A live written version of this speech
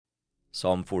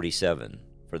Psalm 47,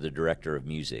 for the director of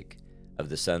music, of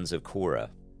the sons of Korah,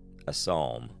 a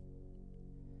psalm.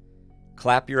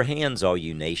 Clap your hands, all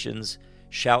you nations,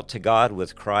 shout to God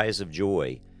with cries of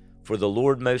joy, for the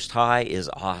Lord Most High is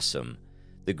awesome,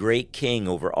 the great King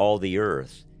over all the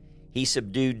earth. He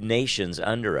subdued nations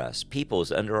under us,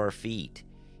 peoples under our feet.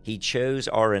 He chose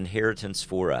our inheritance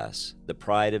for us, the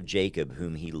pride of Jacob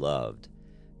whom he loved.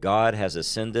 God has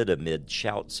ascended amid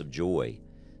shouts of joy,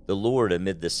 the Lord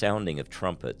amid the sounding of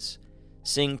trumpets.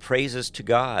 Sing praises to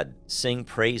God, sing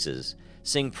praises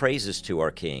to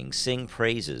our King, sing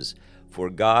praises, for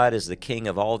God is the King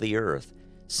of all the earth.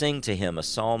 Sing to him a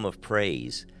psalm of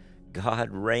praise. God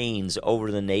reigns over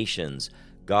the nations.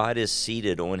 God is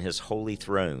seated on his holy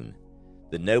throne.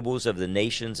 The nobles of the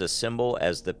nations assemble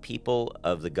as the people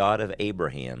of the God of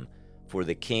Abraham, for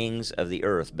the kings of the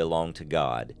earth belong to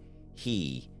God.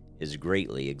 He is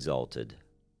greatly exalted.